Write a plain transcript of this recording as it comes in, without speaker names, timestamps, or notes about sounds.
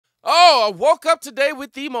Oh, I woke up today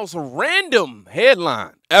with the most random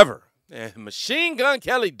headline ever. And Machine Gun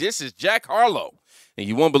Kelly disses Jack Harlow. And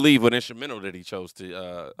you won't believe what instrumental that he chose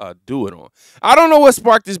to do it on. I don't know what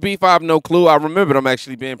sparked this beef. I have no clue. I remember them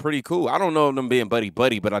actually being pretty cool. I don't know them being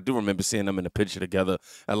buddy-buddy, but I do remember seeing them in a picture together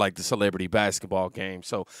at, like, the celebrity basketball game.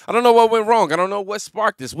 So I don't know what went wrong. I don't know what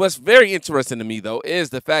sparked this. What's very interesting to me, though, is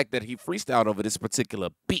the fact that he freestyled over this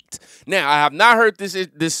particular beat. Now, I have not heard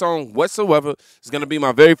this song whatsoever. It's going to be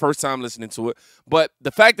my very first time listening to it. But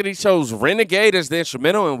the fact that he chose Renegade as the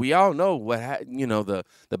instrumental, and we all know what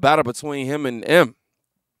the battle between him and M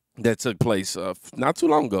that took place not too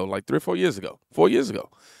long ago, like 3 or 4 years ago. 4 years ago.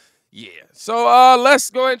 Yeah. So let's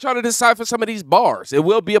go ahead and try to decipher some of these bars. It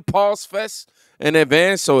will be a pause fest in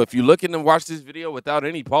advance. So if you're looking to watch this video without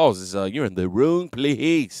any pauses, you're in the wrong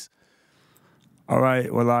place. All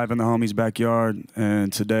right, we're live in the homie's backyard,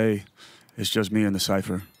 and today it's just me and the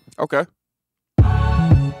cipher. Okay.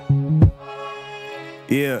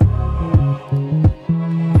 Yeah.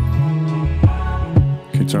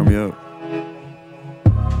 Can you turn me up?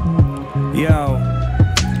 Yo,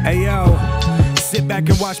 hey yo, sit back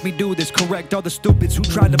and watch me do this. Correct all the stupids who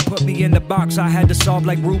tried to put me in the box I had to solve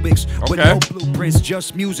like Rubik's. With no blueprints,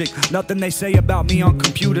 just music. Nothing they say about me on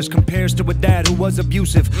computers compares to a dad who was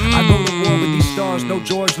abusive. I go to war with these stars, no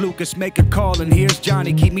George Lucas. Make a call and here's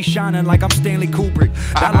Johnny. Keep me shining like I'm Stanley Kubrick.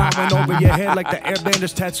 That line went over your head like the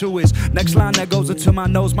airbander's tattoo is. Next line that goes into my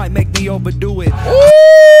nose might make me overdo it.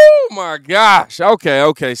 Oh my gosh.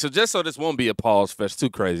 Okay. So just so this won't be a pause fest too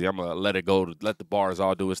crazy, I'm gonna let it go, let the bars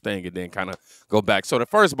all do its thing and then kind of go back. So the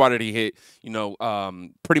first bar that he hit,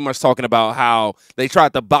 pretty much talking about how they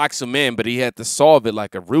tried to box him in, but he had to solve it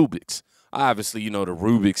like a Rubik's. Obviously, the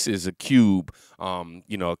Rubik's is a cube,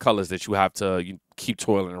 colors that you have to keep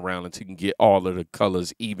toiling around until you can get all of the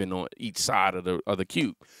colors even on each side of the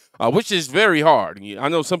cube, which is very hard. I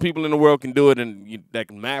know some people in the world can do it and that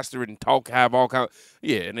can master it and have all kinds.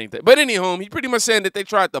 Yeah, it ain't that. But anyhow, he pretty much saying that they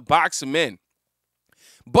tried to box him in.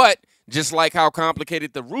 But just like how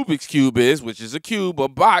complicated the Rubik's Cube is, which is a cube, a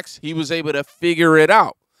box, he was able to figure it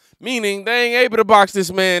out. Meaning they ain't able to box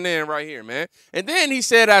this man in right here, man. And then he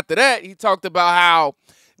said after that, he talked about how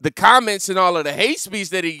the comments and all of the hate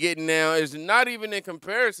speech that he getting now is not even in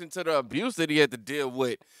comparison to the abuse that he had to deal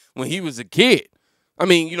with when he was a kid. I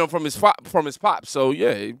mean, from his pop. So,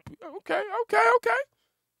 yeah, okay.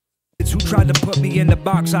 Who tried to put me in the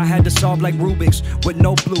box I had to solve like Rubik's. With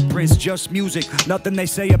no blueprints, just music. Nothing they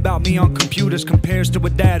say about me on computers compares to a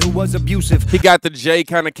dad who was abusive. He got the J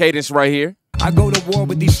kind of cadence right here. I go to war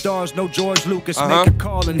with these stars, no George Lucas. Make a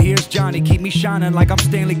call and here's Johnny. Keep me shining like I'm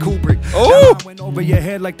Stanley Kubrick. That line went over your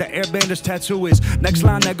head like the airbander's tattoo is. Next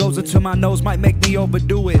line that goes into my nose might make me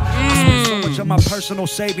overdo it. I spend so much of my personal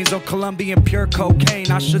savings on Colombian pure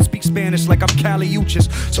cocaine. I should speak Spanish like I'm Cali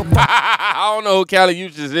Uchis. So I don't know who Cali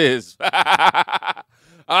Uchis is.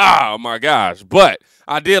 Oh my gosh. But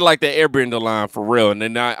I did like the airbender line for real. And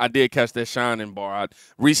then I did catch that Shining bar. I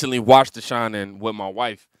recently watched The Shining with my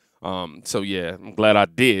wife. So yeah, I'm glad I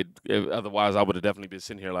did. Otherwise, I would have definitely been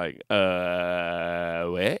sitting here like,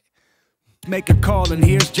 what? Make a call and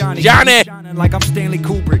here's Johnny. Shining like I'm Stanley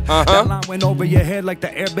Kubrick. That line went over your head like the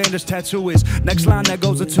airbander's tattoo is. Next line that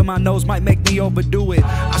goes into my nose might make me overdo it.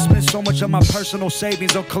 I spend so much of my personal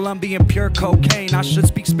savings on Colombian pure cocaine. I should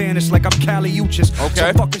speak Spanish like I'm Cali Uchis.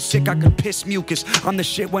 So fucking sick I could piss mucus. I'm the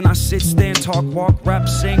shit when I sit, stand, talk, walk, rap,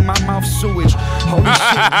 sing, my mouth sewage. Holy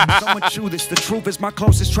shit, someone chew this. The truth is my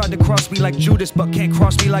closest tried to cross me like Judas, but can't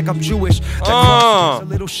cross me like I'm Jewish. That cross is a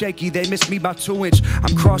little shaky, they missed me by 2 inches.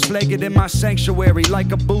 I'm cross-legged in my sanctuary like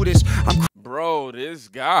a Buddhist. Bro, this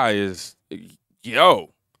guy is,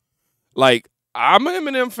 like, I'm an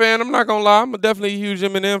Eminem fan. I'm not gonna lie, I'm definitely a huge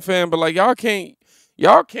Eminem fan. But like, y'all can't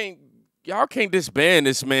disband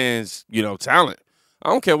this man's, talent. I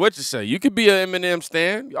don't care what you say. You could be an Eminem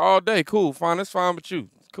stan all day. Cool, fine. That's fine with you.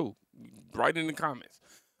 Cool. Write in the comments.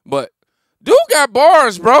 But dude got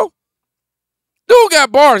bars, bro. Dude got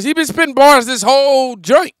bars. He been spitting bars this whole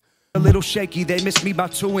joint. A little shaky, they missed me by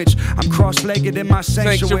 2 inches. I'm cross-legged in my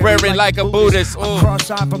sanctuary like a Buddhist. I'm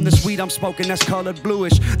cross-eyed from the weed I'm smoking that's colored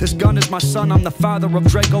bluish. This gun is my son, I'm the father of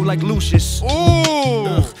Draco like Lucius.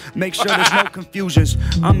 Make sure there's no confusions.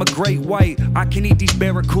 I'm a great white, I can eat these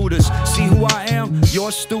barracudas. See who I am?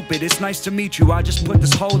 You're stupid, it's nice to meet you. I just put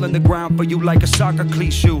this hole in the ground for you like a soccer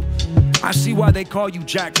cleat shoe. I see why they call you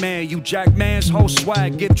Jack Man. You Jack Man's whole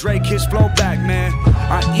swag. Give Drake his flow back, man.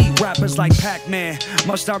 I eat rappers like Pac-Man.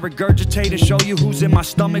 Must I regurgitate and show you who's in my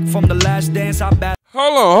stomach from the last dance I bat?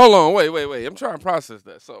 Hold on. Wait. I'm trying to process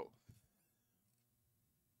that. So.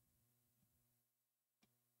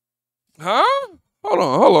 Huh? Hold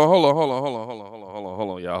on, hold on, hold on, hold on, hold on, hold on, hold on, hold on, hold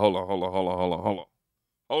on, y'all. Hold on, hold on, hold on, hold on, hold on.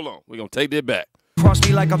 Hold on. We're gonna take that back. Cross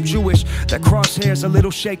me like I'm Jewish. That crosshair's a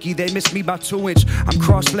little shaky. They missed me by 2 inches. I'm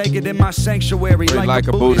cross-legged in my sanctuary like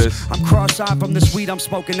a Buddhist. I'm cross-eyed from this weed I'm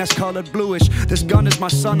smoking that's colored bluish. This gun is my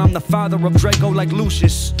son. I'm the father of Draco like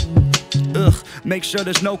Lucius. Ugh, make sure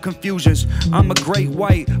there's no confusions. I'm a great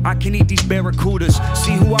white, I can eat these barracudas.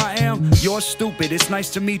 See who I am? You're stupid, it's nice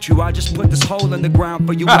to meet you. I just put this hole in the ground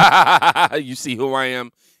for you. You see who I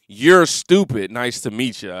am? You're stupid, nice to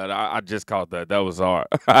meet you. I just caught that, that was hard.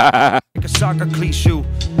 Like a soccer cleat shoe.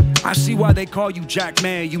 I see why they call you Jack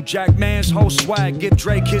Man. You Jack Man's whole swag, give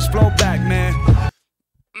Drake his flow back, man.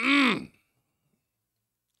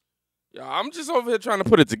 Yeah, I'm just over here trying to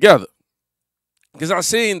put it together. Because I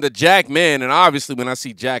seen the Jack Man, and obviously when I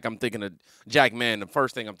see Jack, I'm thinking of Jack Man. The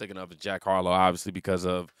first thing I'm thinking of is Jack Harlow, obviously because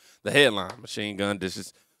of the headline, Machine Gun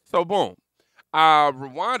Dishes. So, boom. I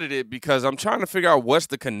rewinded it because I'm trying to figure out what's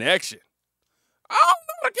the connection. I don't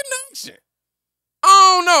know the connection. I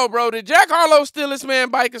don't know, bro. Did Jack Harlow steal this man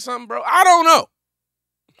bike or something, bro? I don't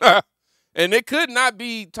know. And it could not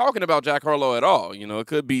be talking about Jack Harlow at all. You know, it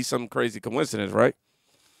could be some crazy coincidence, right?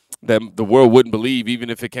 That the world wouldn't believe, even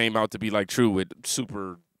if it came out to be like true with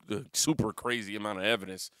super crazy amount of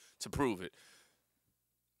evidence to prove it.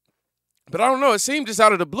 But I don't know. It seemed just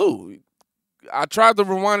out of the blue. I tried to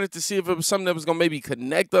rewind it to see if it was something that was gonna maybe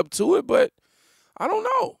connect up to it, but I don't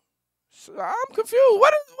know. So I'm confused.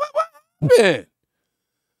 What happened?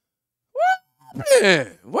 What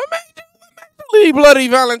happened? What made you leave Bloody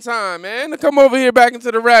Valentine, man, to come over here back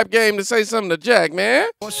into the rap game to say something to Jack, man?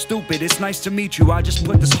 You're stupid, it's nice to meet you. I just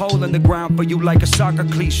put this hole in the ground for you like a soccer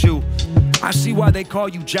cleat shoe. I see why they call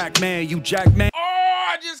you Jack Man. You Jack Man. Oh,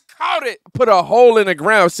 I just caught it. Put a hole in the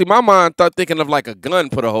ground. See, my mind thought thinking of like a gun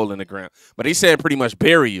put a hole in the ground. But he said pretty much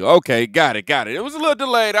bury you. Okay, got it. It was a little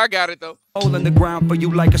delayed. I got it, though. Hole in the ground for you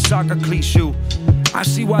like a soccer cleat shoe. I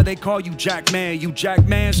see why they call you Jack Man. You Jack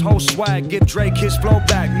Man's whole swag, give Drake his flow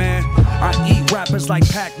back, man. I eat rappers like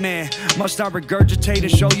Pac-Man. Must I regurgitate and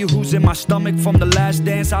show you who's in my stomach from the last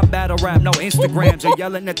dance? I battle rap, no Instagrams or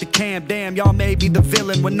yelling at the cam. Damn, y'all may be the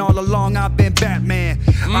villain when all along I've been Batman.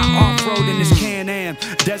 I off-road in this Can-Am.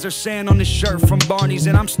 Desert sand on this shirt from Barney's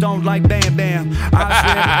and I'm stoned like Bam Bam. I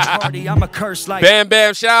swear it's party, I'm a curse like Bam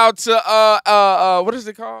Bam. Shout out to what is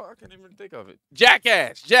it called? I can't even think of it.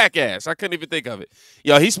 Jackass. I couldn't even think of it.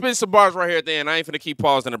 Yo, he spit some bars right here at the end. I ain't finna keep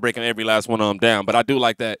pausing and breaking every last one of them down, but I do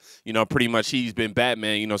like that. You know, pretty much he's been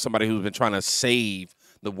Batman. You know, somebody who's been trying to save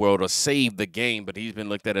the world or save the game, but he's been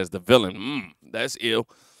looked at as the villain. That's ill.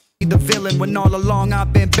 The villain when all along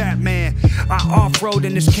I've been Batman. I off-road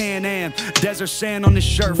in this Can-Am. Desert sand on this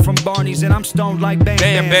shirt from Barney's and I'm stoned like Bam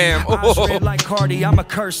Bam. I swear like Cardi, I'm a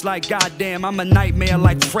curse like goddamn. I'm a nightmare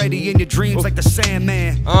like Freddy in your dreams like the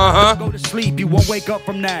Sandman. Go to sleep, you won't wake up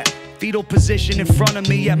from that. Fetal position in front of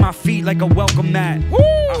me at my feet like a welcome mat.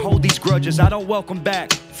 I hold these grudges, I don't welcome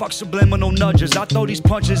back. Fuck subliminal nudges, I throw these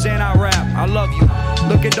punches and I rap. I love you,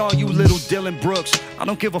 look at all you little Dylan Brooks. I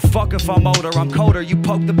don't give a fuck if I'm older, I'm colder. You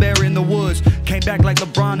poke the bear in the woods. Came back like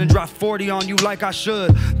LeBron and dropped 40 on you like I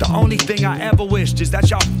should. The only thing I ever wished is that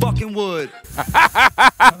y'all fucking would.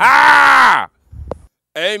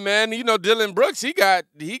 Hey man, you know Dylan Brooks, he got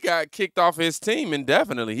kicked off his team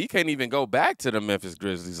indefinitely. He can't even go back to the Memphis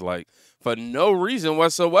Grizzlies, like, for no reason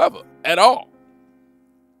whatsoever at all.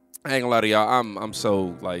 I ain't gonna lie to y'all, I'm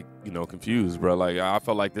so, like, you know, confused, bro. Like, I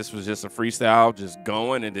felt like this was just a freestyle, just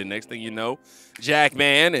going, and then next thing you know, Jack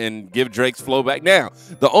Man and give Drake's flow back. Now,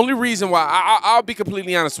 the only reason why I'll be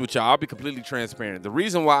completely honest with y'all, I'll be completely transparent. The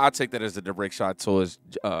reason why I take that as a direct shot towards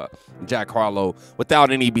Jack Harlow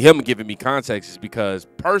without him giving me context is because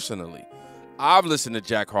personally, I've listened to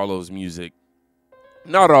Jack Harlow's music.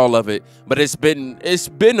 Not all of it, but it's been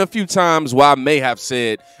a few times where I may have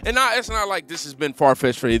said, and it's not like this has been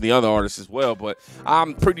far-fetched for the other artists as well, but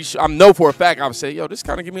I'm pretty sure, I know for a fact I would say, yo, this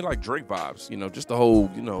kind of give me like Drake vibes, you know, just the whole,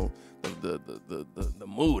 you know, the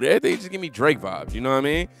mood, everything just give me Drake vibes, you know what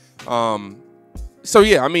I mean? So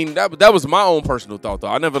yeah, I mean that was my own personal thought though.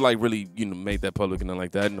 I never like really, you know, made that public and nothing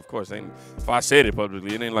like that. And of course, if I said it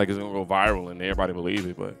publicly, it ain't like it's gonna go viral and everybody believe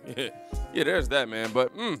it. But yeah, there's that, man.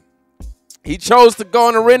 But he chose to go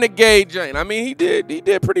on a Renegade joint. I mean, he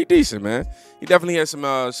did pretty decent, man. He definitely had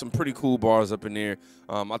some pretty cool bars up in there.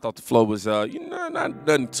 I thought the flow was you know, not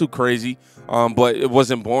nothing too crazy, but it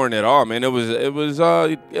wasn't boring at all, man. It was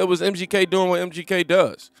MGK doing what MGK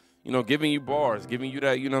does. You know, giving you bars, giving you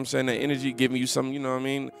that, you know what I'm saying, that energy, giving you something, you know what I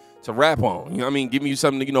mean, to rap on. You know what I mean, giving you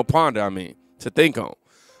something to, you know, ponder, I mean, to think on.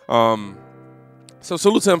 So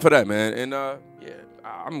salute to him for that, man. And yeah,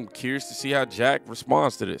 I'm curious to see how Jack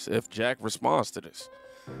responds to this, if Jack responds to this.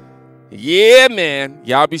 Yeah, man.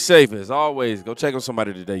 Y'all be safe as always. Go check on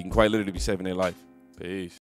somebody today. You can quite literally be saving their life. Peace.